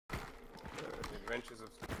Adventures of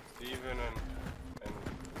Steven and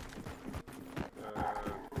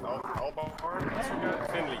Lockheart, what's your guy?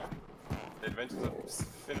 Finley. The Adventures of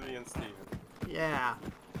Finley and Steven. Yeah.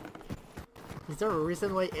 Is there a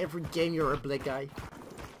reason why every game you're a black guy?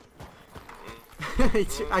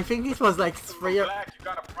 I think it was like 3 or... Black, you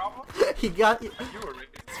got a problem? He got... You were really...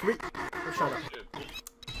 3... Oh, shut up. Shit.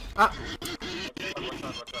 Ah! Watch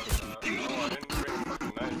out. Oh, I didn't bring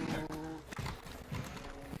fucking knife.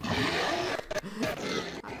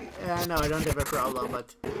 Yeah, no, I don't have a problem,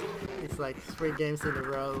 but it's like 3 games in a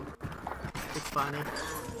row. It's funny.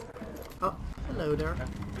 Oh, hello there.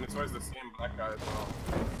 And it's always the same black guy as well.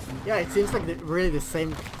 Yeah, it seems like really the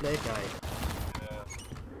same black guy. Yeah.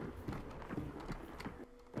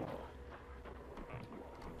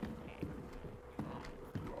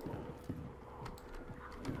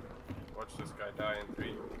 Watch this guy die in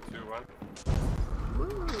 3, 2, 1.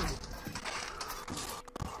 Woo.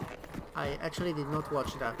 I actually did not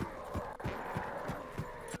watch that.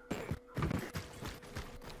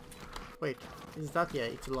 Wait, is that? Yeah,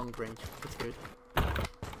 it's a long range. It's good.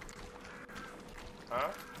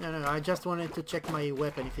 Huh? No, I just wanted to check my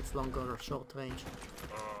weapon if it's long or short range.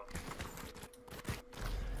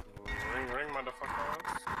 Ring,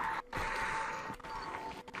 motherfuckers.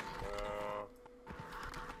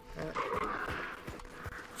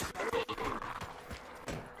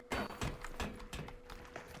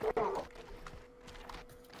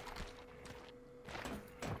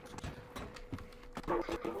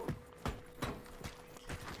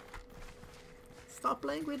 Stop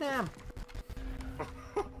playing with them!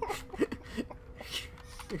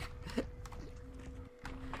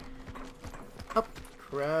 Up,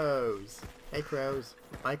 crows. Hey crows.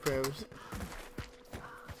 Bye crows.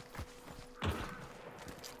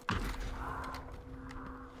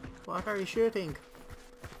 What are you shooting?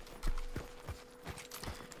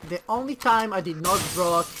 The only time I did not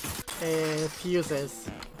broke fuses.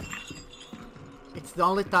 It's the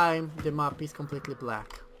only time the map is completely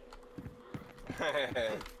black.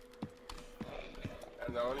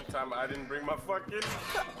 And the only time I didn't bring my fucking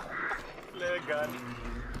flare gun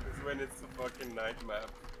is when it's a fucking night map.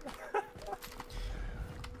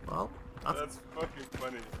 Well, that's fucking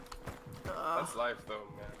funny. That's life though,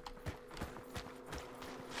 man.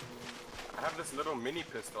 I have this little mini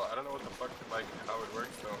pistol. I don't know what the fuck, like, how it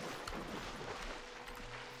works though.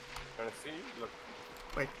 Trying to see? Look.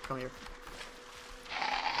 Wait, come here.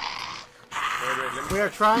 Wait, we are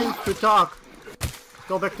trying to talk.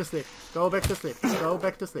 Go back to sleep. Go back to sleep. Go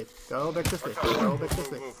back to sleep. Go back to sleep. Go back to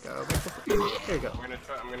sleep. Go back to sleep. Here you go.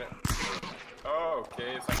 I'm gonna... Oh,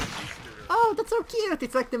 okay, it's like a deep shooter. Oh, that's so cute.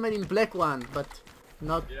 It's like the Man in Black one, but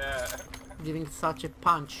not giving such a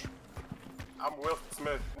punch. I'm Will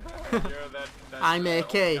Smith. You're that I'm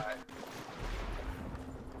AK. guy.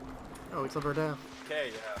 Oh, it's over there.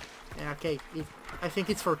 Okay, yeah. Yeah, okay. I think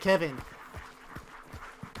it's for Kevin.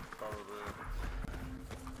 Probably.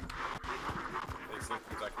 They seem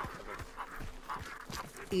exactly Kevin.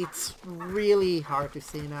 It's really hard to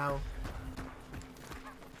see now.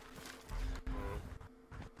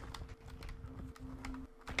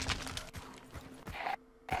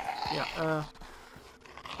 Yeah,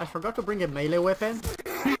 I forgot to bring a melee weapon.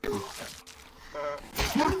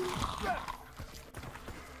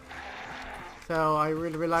 So I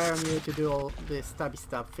will rely on you to do all the stabby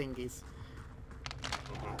stab thingies.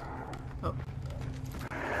 Oh.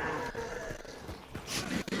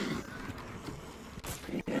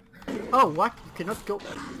 Oh, what? You cannot go...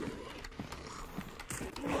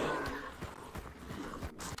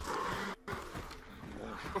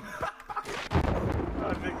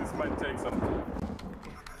 I think this might take some time.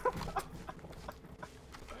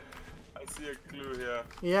 I see a clue here.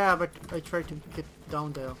 Yeah, but I tried to get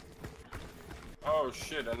down there. Oh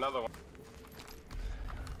shit, another one.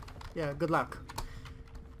 Yeah, good luck.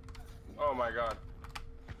 Oh my god.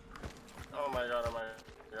 Oh my god, oh my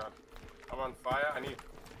god. I'm on fire, I need...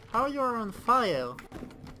 How you're on fire?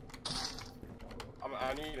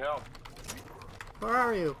 I need help. Where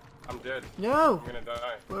are you? I'm dead. No! I'm gonna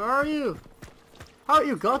die. Where are you? How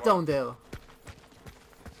you got down there? Oh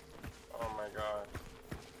my god.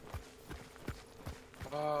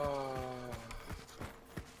 Oh.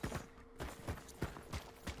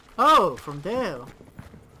 Oh, from there.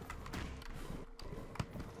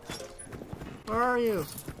 Where are you?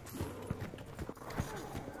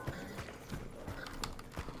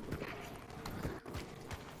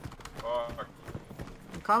 Fuck.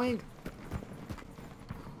 I'm coming.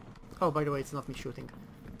 Oh, by the way, it's not me shooting.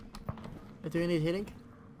 Do you need healing?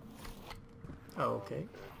 Oh, okay.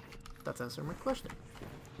 That's answering my question.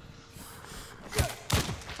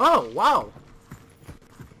 Oh, wow!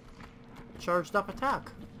 charged up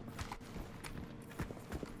attack.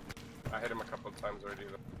 I hit him a couple of times already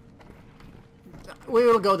though. We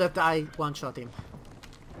will go that I one-shot him.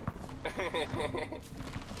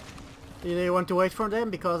 Do they want to wait for them?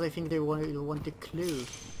 Because I think they want the clue.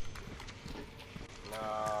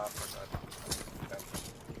 Nah, fuck that.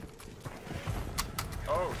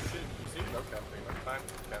 Oh shit, you see? No camping, no time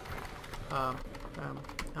for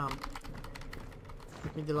camping.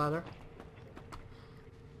 Give me the ladder.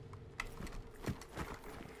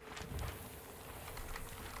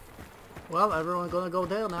 Well, everyone gonna go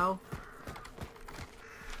there now.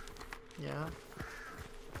 Yeah.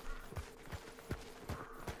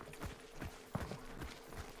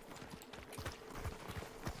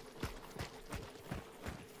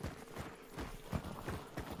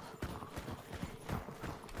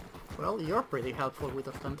 Well, you're pretty helpful with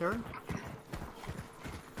the lantern.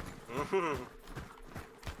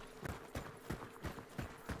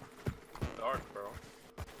 Dark, bro.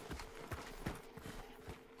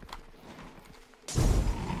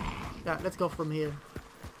 Yeah, let's go from here.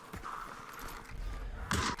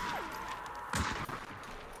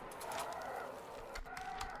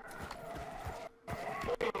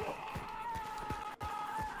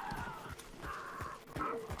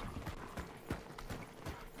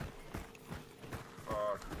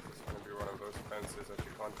 That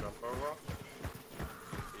you can't jump over.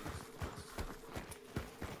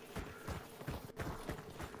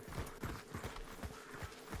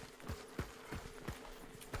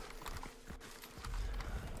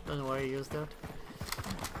 Don't know why you use that.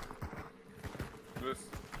 This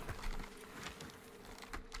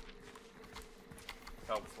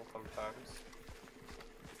helpful sometimes.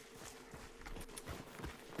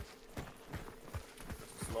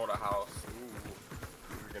 The slaughterhouse. Ooh,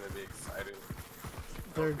 we're gonna be excited.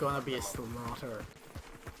 They're gonna be a slaughter.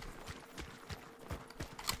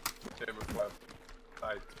 Table flap.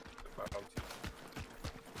 Tight. The bounty.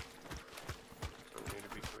 Don't need to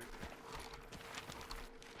be quick.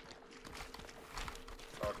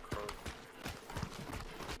 Dark crow.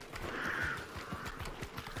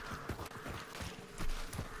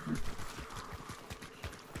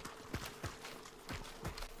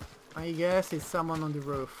 I guess it's someone on the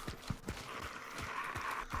roof.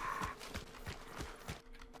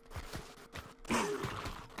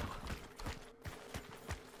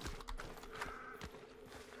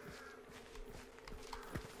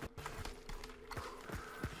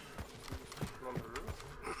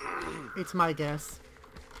 It's my guess.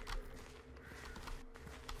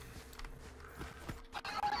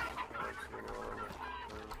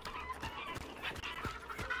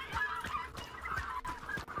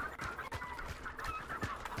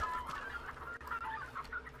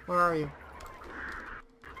 Where are you?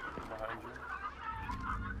 Behind you.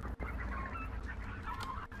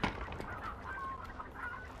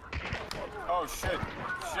 Oh shit!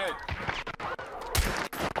 Shit!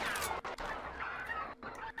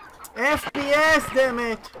 FPS, damn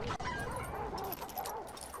it!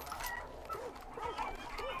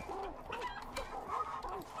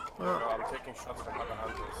 No, I'm taking shots from other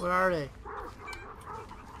hunters. Where are they?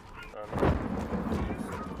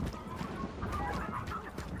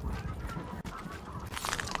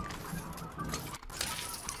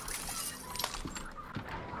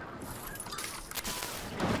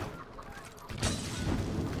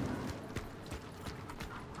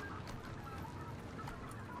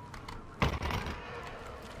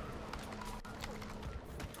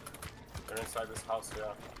 They're inside this house,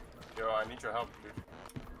 yeah. Yo, I need your help, dude.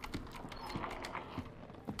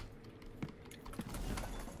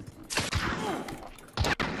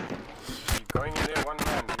 Keep going in there one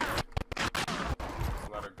man, dude. It's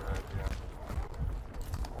not a good idea.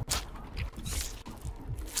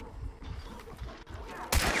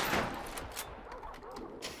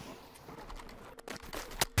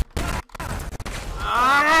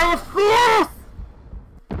 FPS!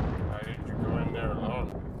 Why did you go in there alone?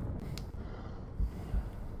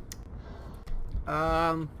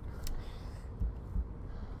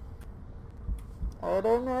 I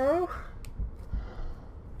don't know.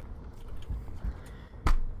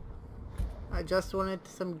 I just wanted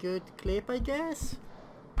some good clip, I guess.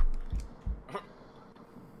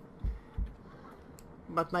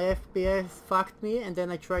 But my FPS fucked me, and then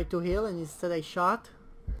I tried to heal, and instead I shot.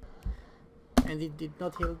 And it did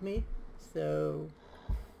not heal me, so...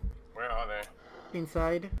 Where are they?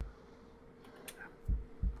 Inside.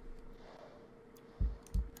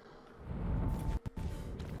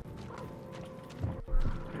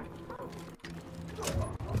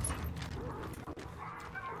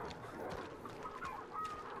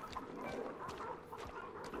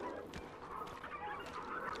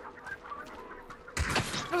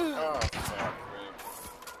 Oh, fuck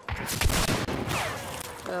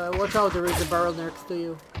me. Watch out, there is a barrel next to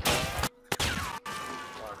you.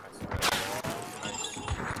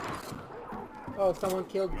 Oh, someone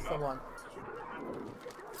killed someone.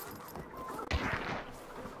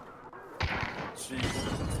 Jesus.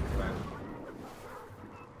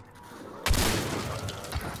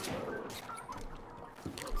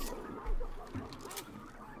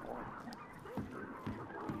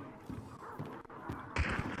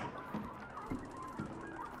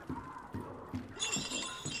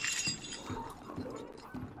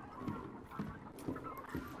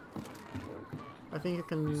 I think you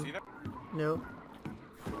can... You see that? No.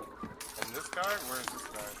 And this guy? Where's this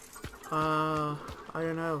guy? I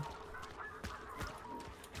don't know.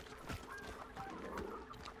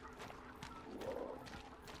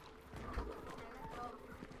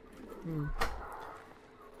 Hmm.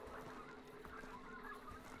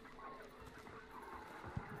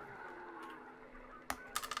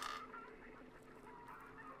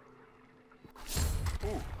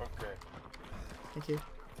 Ooh, okay. Thank you.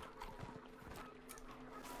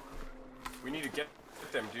 We need to get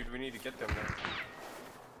them, dude. We need to get them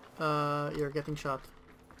now. You're getting shot.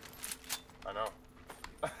 I know.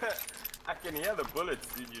 I can hear the bullets,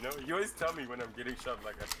 dude, you know? You always tell me when I'm getting shot,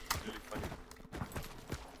 like, that's really funny.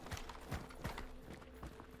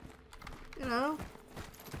 You know,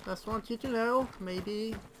 just want you to know,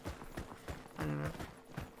 maybe... I don't know.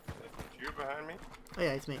 Is you behind me? Oh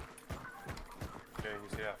yeah, it's me. Okay,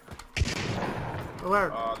 he's here.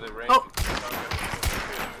 Where? Oh, the range. Oh!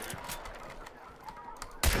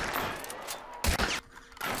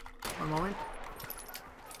 One moment.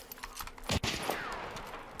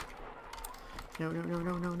 No, no, no,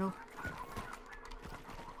 no, no, no.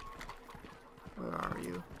 Where are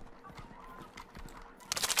you?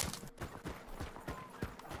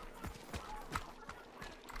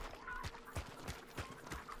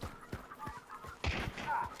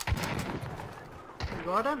 You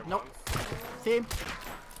got him? Nope. See him?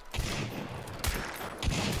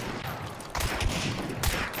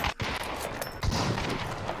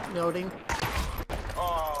 Loading.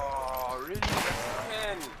 Oh, really?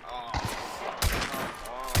 Man. Oh,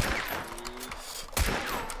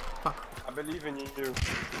 Fuck. I believe in you.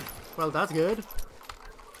 Well, that's good.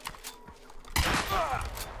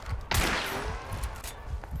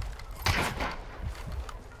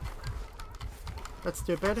 That's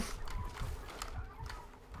stupid.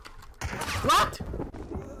 What?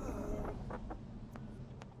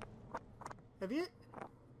 Have you...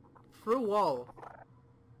 Through wall.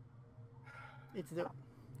 It's the...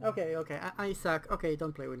 Okay, okay, I suck. Okay,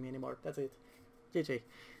 don't play with me anymore. That's it. GG.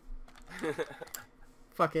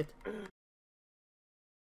 Fuck it.